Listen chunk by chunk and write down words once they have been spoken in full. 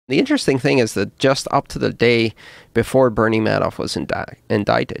The interesting thing is that just up to the day before Bernie Madoff was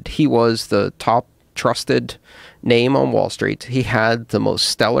indicted, he was the top trusted name on Wall Street. He had the most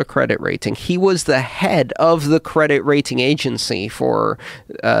stellar credit rating. He was the head of the credit rating agency for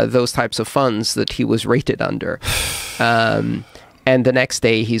those types of funds that he was rated under. And the next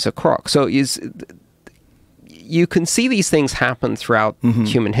day, he's a crook. So you can see these things happen throughout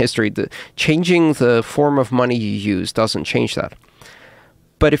human history. Changing the form of money you use doesn't change that.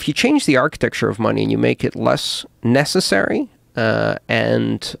 But if you change the architecture of money and you make it less necessary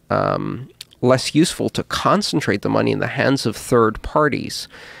and less useful to concentrate the money in the hands of third parties,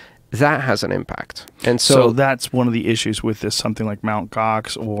 that has an impact. And so that's one of the issues with this, something like Mt.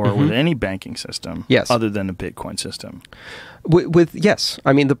 Gox or with any banking system, other than the Bitcoin system. Yes.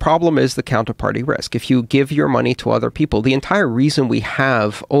 I mean, the problem is the counterparty risk. If you give your money to other people, the entire reason we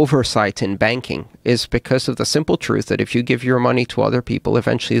have oversight in banking is because of the simple truth that if you give your money to other people,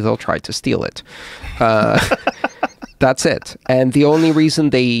 eventually they'll try to steal it. That's it. And the only reason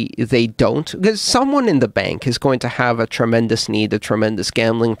they don't, because someone in the bank is going to have a tremendous need, a tremendous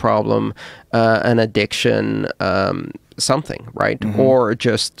gambling problem, an addiction, something, right? Or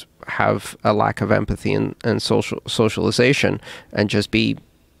just have a lack of empathy and socialization and just be,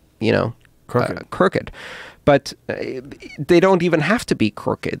 crooked. But they don't even have to be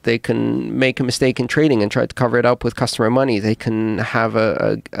crooked. They can make a mistake in trading and try to cover it up with customer money. They can have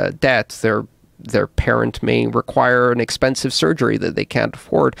a debt. Their parent may require an expensive surgery that they can't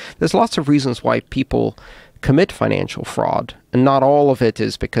afford. There's lots of reasons why people commit financial fraud, and not all of it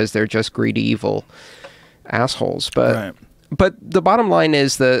is because they're just greedy, evil assholes. But the bottom line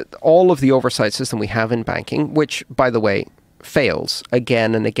is that all of the oversight system we have in banking, which, by the way, fails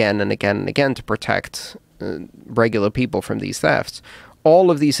again and again and again and again to protect regular people from these thefts,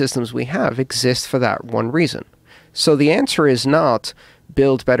 all of these systems we have exist for that one reason. So the answer is not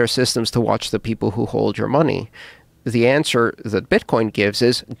build better systems to watch the people who hold your money. The answer that Bitcoin gives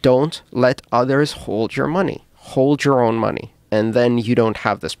is don't let others hold your money. Hold your own money, and then you don't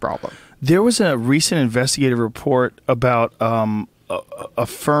have this problem. There was a recent investigative report about a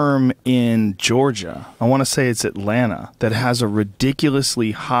firm in Georgia, I want to say it's Atlanta, that has a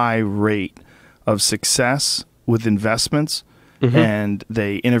ridiculously high rate of success with investments. And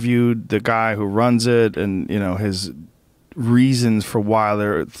they interviewed the guy who runs it and, his reasons for why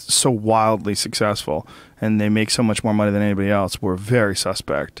they're so wildly successful and they make so much more money than anybody else were very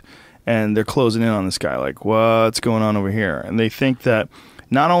suspect. And they're closing in on this guy like, what's going on over here? And they think that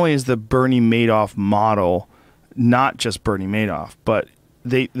not only is the Bernie Madoff model not just Bernie Madoff, but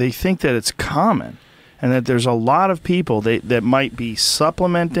they think that it's common and that there's a lot of people that might be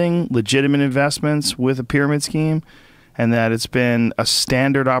supplementing legitimate investments with a pyramid scheme, and that it's been a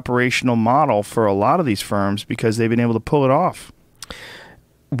standard operational model for a lot of these firms because they've been able to pull it off.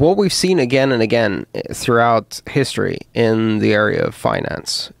 What we've seen again and again throughout history in the area of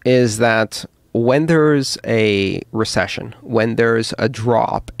finance is that when there's a recession, when there's a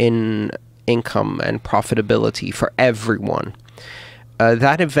drop in income and profitability for everyone,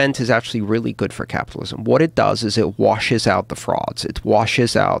 that event is actually really good for capitalism. What it does is it washes out the frauds. It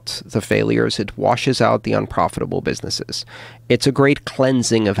washes out the failures. It washes out the unprofitable businesses. It's a great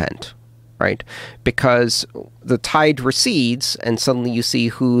cleansing event, right? Because the tide recedes and suddenly you see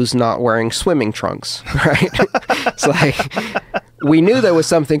who's not wearing swimming trunks, right? It's like, we knew there was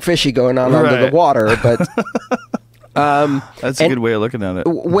something fishy going on under the water, but... that's a good way of looking at it.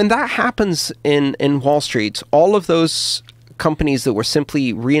 When that happens in Wall Street, all of those companies that were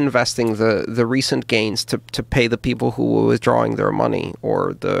simply reinvesting the recent gains to pay the people who were withdrawing their money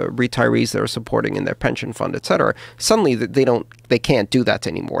or the retirees they were supporting in their pension fund, etc., suddenly they can't do that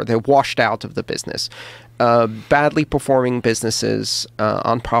anymore. They're washed out of the business. Badly performing businesses,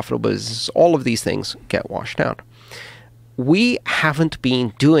 unprofitable businesses, all of these things get washed out. We haven't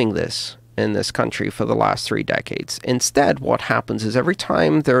been doing this in this country for the last 3 decades. Instead, what happens is every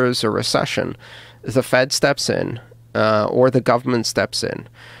time there's a recession, the Fed steps in, or the government steps in,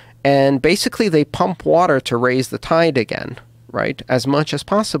 and basically they pump water to raise the tide again, right, as much as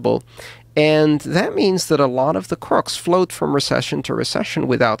possible. And that means that a lot of the crooks float from recession to recession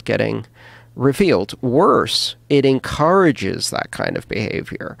without getting revealed. Worse, it encourages that kind of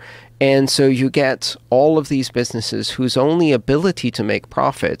behavior. And so you get all of these businesses whose only ability to make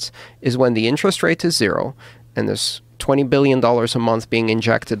profits is when the interest rate is zero and there's $20 billion a month being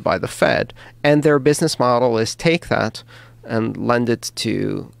injected by the Fed, and their business model is take that and lend it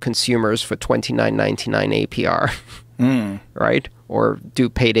to consumers for $29.99 APR, right? Or do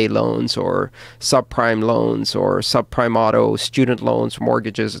payday loans or subprime loans or subprime auto, student loans,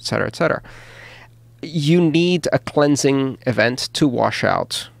 mortgages, et cetera, et cetera. You need a cleansing event to wash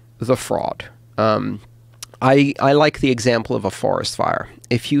out the fraud. I like the example of a forest fire.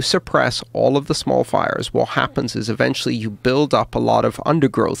 If you suppress all of the small fires, what happens is eventually you build up a lot of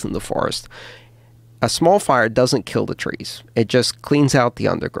undergrowth in the forest. A small fire doesn't kill the trees. It just cleans out the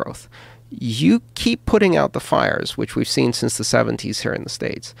undergrowth. You keep putting out the fires, which we've seen since the 70s here in the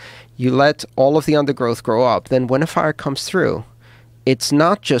States. You let all of the undergrowth grow up. Then when a fire comes through, it's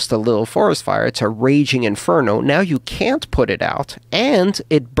not just a little forest fire, it's a raging inferno. Now you can't put it out, and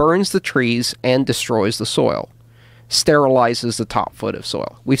it burns the trees and destroys the soil, sterilizes the top foot of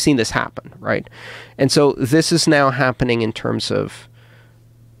soil. We've seen this happen, right? And so this is now happening in terms of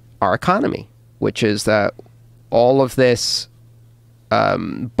our economy, which is that all of this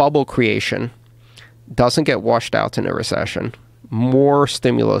bubble creation doesn't get washed out in a recession. More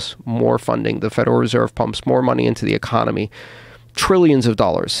stimulus, more funding. The Federal Reserve pumps more money into the economy. Trillions of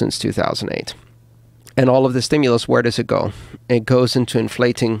dollars since 2008. And all of the stimulus, where does it go? It goes into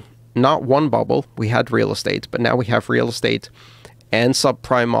inflating not one bubble. We had real estate, but now we have real estate and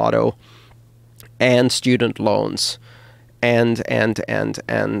subprime auto and student loans and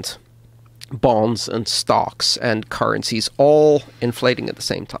bonds and stocks and currencies all inflating at the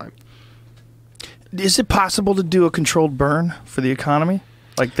same time. Is it possible to do a controlled burn for the economy?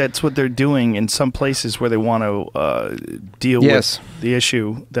 Like that's what they're doing in some places where they want to deal with the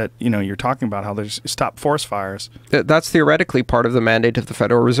issue that you're talking about, how there's stop forest fires. That's theoretically part of the mandate of the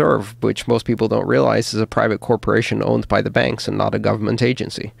Federal Reserve, which most people don't realize is a private corporation owned by the banks and not a government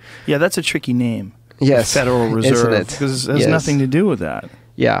agency. Yeah, that's a tricky name. Yes, the Federal Reserve, isn't it? Because it has nothing to do with that.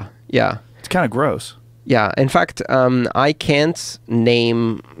 Yeah, yeah. It's kind of gross. Yeah, in fact, I can't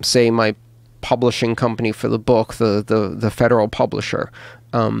name, say, my publishing company for the book, the federal publisher.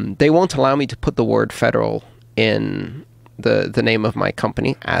 They won't allow me to put the word federal in the name of my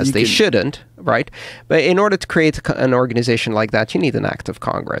company, as they shouldn't, right? But in order to create an organization like that, you need an act of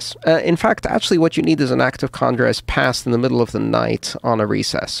Congress. In fact, actually what you need is an act of Congress passed in the middle of the night on a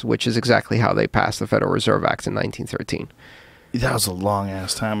recess, which is exactly how they passed the Federal Reserve Act in 1913. That was a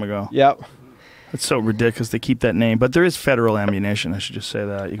long-ass time ago. Yep. It's so ridiculous they keep that name. But there is federal ammunition. I should just say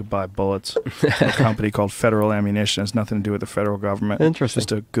that. You can buy bullets from a company called Federal Ammunition. It has nothing to do with the federal government. Interesting.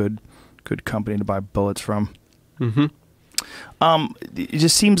 It's just a good company to buy bullets from. Mm-hmm. It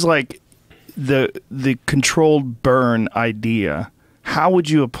just seems like the controlled burn idea, how would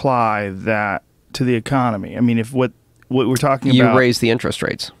you apply that to the economy? I mean, if what we're talking about... You raise the interest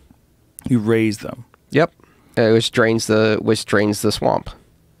rates. You raise them. Yep. Which drains the swamp.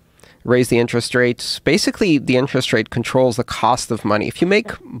 Raise the interest rates. Basically, the interest rate controls the cost of money. If you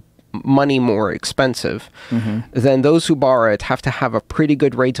make money more expensive, then those who borrow it have to have a pretty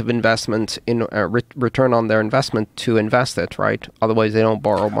good rate of investment in return on their investment to invest it, right? Otherwise, they don't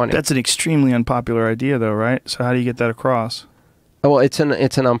borrow money. That's an extremely unpopular idea, though, right? So how do you get that across? Well, it's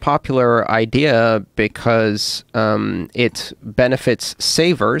an unpopular idea because it benefits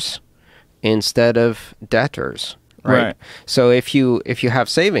savers instead of debtors. Right. So if you have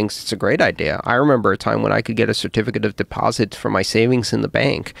savings, it's a great idea. I remember a time when I could get a certificate of deposit for my savings in the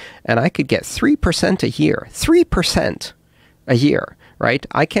bank, and I could get 3% a year. 3% a year, right?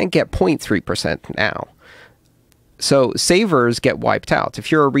 I can't get 0.3% now. So savers get wiped out.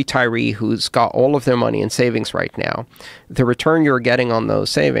 If you're a retiree who's got all of their money in savings right now, the return you're getting on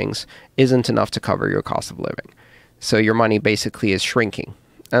those savings isn't enough to cover your cost of living. So your money basically is shrinking.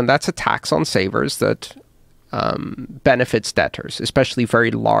 And that's a tax on savers that benefits debtors, especially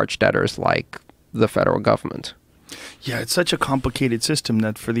very large debtors like the federal government. Yeah, it's such a complicated system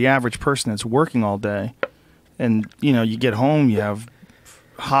that for the average person that's working all day, and you get home, you have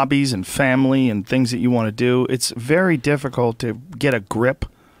hobbies and family and things that you want to do, it's very difficult to get a grip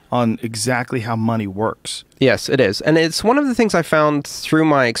on exactly how money works. Yes, it is. And it's one of the things I found through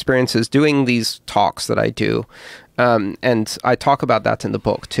my experiences doing these talks that I do. And I talk about that in the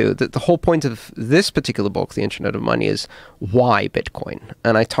book too. The whole point of this particular book, The Internet of Money, is why Bitcoin.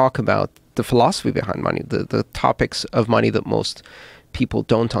 And I talk about the philosophy behind money, the topics of money that most people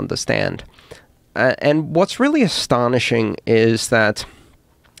don't understand. And what's really astonishing is that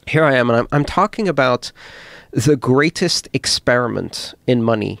here I am, and I'm talking about the greatest experiment in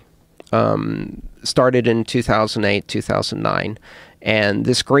money, started in 2008, 2009. And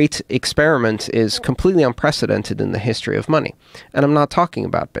this great experiment is completely unprecedented in the history of money. And I'm not talking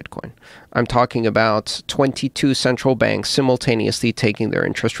about Bitcoin. I'm talking about 22 central banks simultaneously taking their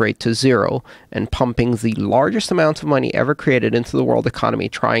interest rate to zero and pumping the largest amount of money ever created into the world economy,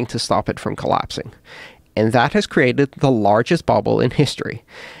 trying to stop it from collapsing. And that has created the largest bubble in history.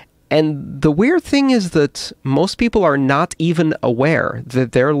 And the weird thing is that most people are not even aware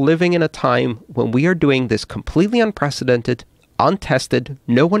that they're living in a time when we are doing this completely unprecedented, untested,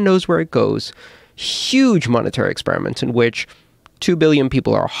 no one knows where it goes, huge monetary experiment in which 2 billion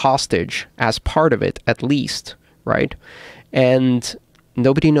people are hostage as part of it, at least, right? And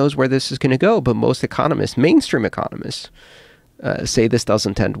nobody knows where this is going to go, but most economists, mainstream economists, say this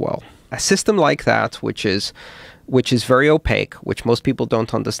doesn't end well. A system like that, which is very opaque, which most people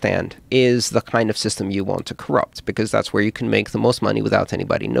don't understand, is the kind of system you want to corrupt, because that's where you can make the most money without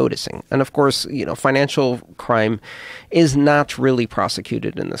anybody noticing. And of course, financial crime is not really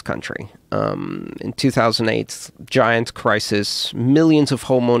prosecuted in this country. In 2008, giant crisis, millions of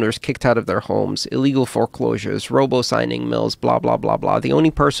homeowners kicked out of their homes, illegal foreclosures, robo-signing mills, blah, blah, blah, blah. The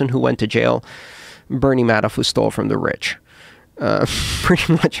only person who went to jail, Bernie Madoff, who stole from the rich.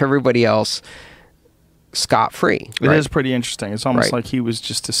 Pretty much everybody else scot-free. It is pretty interesting. It's almost like he was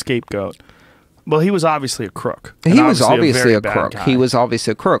just a scapegoat. Well, he was obviously a crook. He was obviously a crook. He was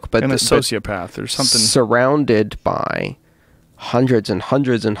obviously a crook, but and a sociopath or something. Surrounded by hundreds and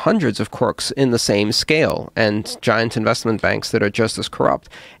hundreds and hundreds of crooks in the same scale, and giant investment banks that are just as corrupt.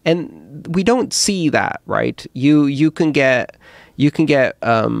 And we don't see that, right? You can get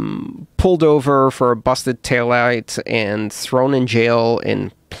pulled over for a busted taillight and thrown in jail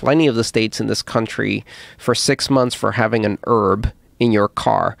in plenty of the states in this country for 6 months for having an herb in your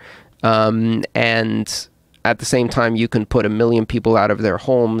car. And at the same time, you can put 1 million people out of their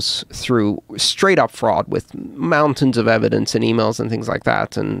homes through straight up fraud with mountains of evidence and emails and things like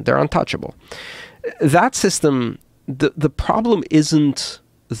that, and they're untouchable. That system, the problem isn't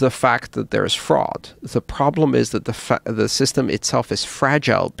the fact that there's fraud. The problem is that the system itself is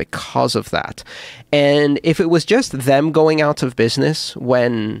fragile because of that. And if it was just them going out of business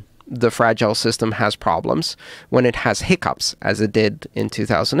when the fragile system has problems, when it has hiccups, as it did in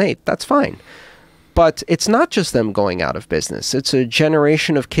 2008, that's fine. But it's not just them going out of business. It's a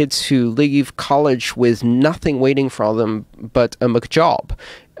generation of kids who leave college with nothing waiting for them but a McJob.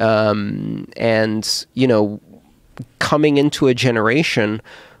 And, coming into a generation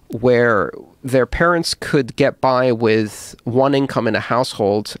where their parents could get by with one income in a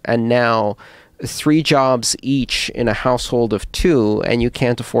household, and now 3 jobs each in a household of 2, and you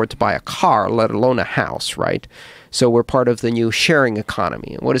can't afford to buy a car, let alone a house, right? So we're part of the new sharing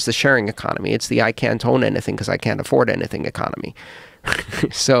economy. And what is the sharing economy? It's the I can't own anything because I can't afford anything economy.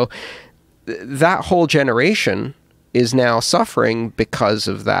 So that whole generation is now suffering because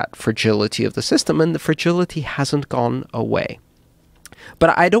of that fragility of the system, and the fragility hasn't gone away.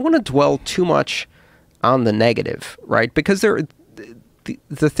 But I don't want to dwell too much on the negative, right? Because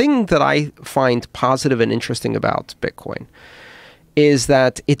the thing that I find positive and interesting about Bitcoin is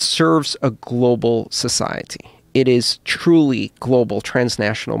that it serves a global society. It is truly global,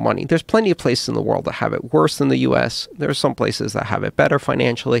 transnational money. There's plenty of places in the world that have it worse than the US. There are some places that have it better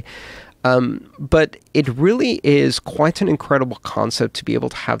financially. But it really is quite an incredible concept to be able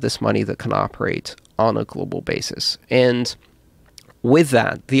to have this money that can operate on a global basis. And with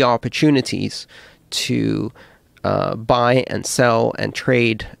that, the opportunities to buy and sell and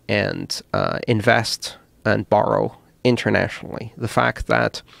trade and invest and borrow internationally. The fact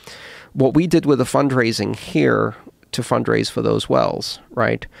that what we did with the fundraising here to fundraise for those wells,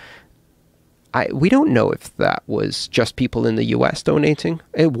 right? We don't know if that was just people in the US donating.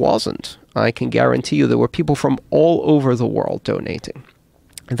 It wasn't. I can guarantee you there were people from all over the world donating.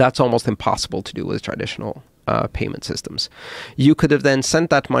 That's almost impossible to do with traditional payment systems. You could have then sent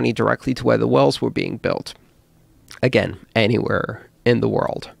that money directly to where the wells were being built. Again, anywhere in the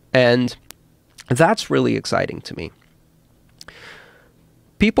world. And that's really exciting to me.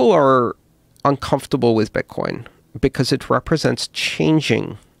 People are uncomfortable with Bitcoin because it represents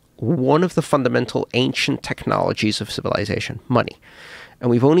changing one of the fundamental ancient technologies of civilization, money. And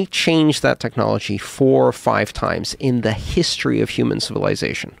we've only changed that technology 4 or 5 times in the history of human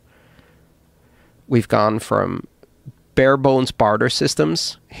civilization. We've gone from bare bones barter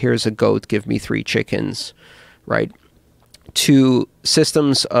systems, here's a goat, give me 3 chickens, right? To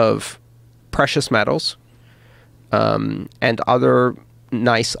systems of precious metals and other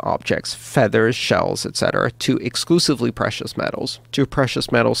nice objects, feathers, shells, etc., to exclusively precious metals, to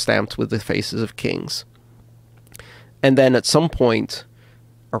precious metals stamped with the faces of kings. And then at some point,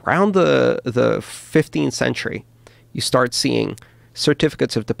 around the 15th century, you start seeing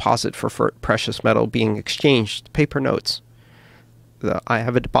certificates of deposit for precious metal being exchanged, paper notes. I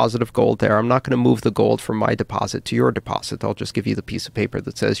have a deposit of gold there. I'm not going to move the gold from my deposit to your deposit. I'll just give you the piece of paper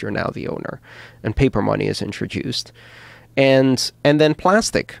that says you're now the owner. And paper money is introduced. And then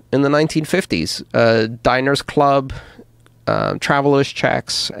plastic in the 1950s, Diners Club, traveler's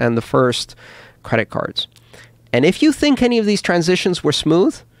checks, and the first credit cards. And if you think any of these transitions were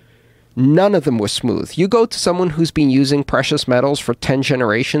smooth, None of them was smooth. You go to someone who's been using precious metals for 10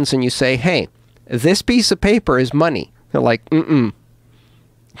 generations and you say, hey, this piece of paper is money. They're like, mm-mm.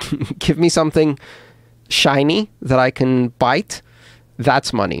 Give me something shiny that I can bite.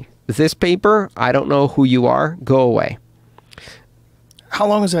 That's money. This paper, I don't know who you are. Go away. How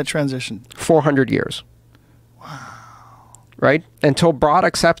long is that transition? 400 years. Right? Until broad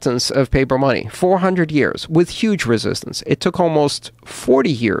acceptance of paper money. 400 years with huge resistance. It took almost 40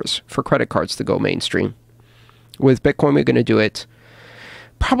 years for credit cards to go mainstream. With Bitcoin, we're going to do it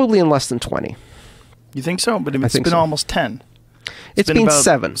probably in less than 20. You think so? But it's been almost 10. It's been about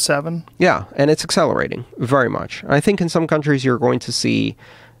 7. 7? Yeah, and it's accelerating very much. I think in some countries you're going to see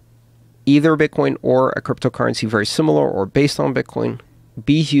either Bitcoin or a cryptocurrency very similar or based on Bitcoin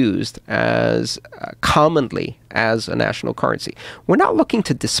be used as commonly as a national currency. We're not looking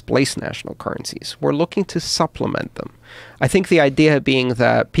to displace national currencies. We're looking to supplement them. I think the idea being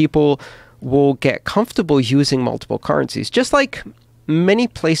that people will get comfortable using multiple currencies, just like many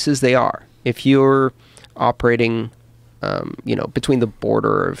places they are. If you're operating, between the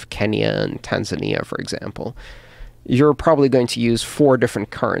border of Kenya and Tanzania, for example, you're probably going to use 4 different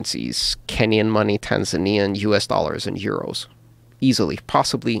currencies: Kenyan money, Tanzanian, US dollars, and euros. Easily,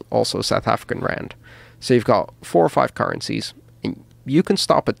 possibly also South African rand. So you've got 4 or 5 currencies, and you can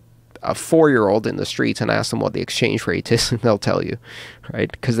stop a 4-year-old in the streets and ask them what the exchange rate is, and they'll tell you,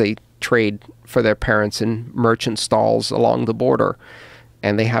 right? Because they trade for their parents in merchant stalls along the border,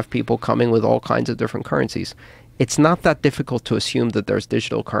 and they have people coming with all kinds of different currencies. It's not that difficult to assume that there's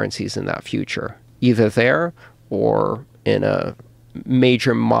digital currencies in that future, either there or in a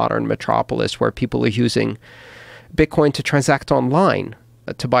major modern metropolis where people are using Bitcoin to transact online,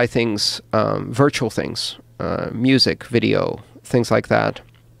 to buy things, virtual things, music, video, things like that,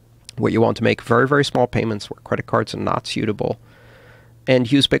 where you want to make very, very small payments where credit cards are not suitable,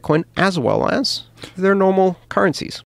 and use Bitcoin as well as their normal currencies.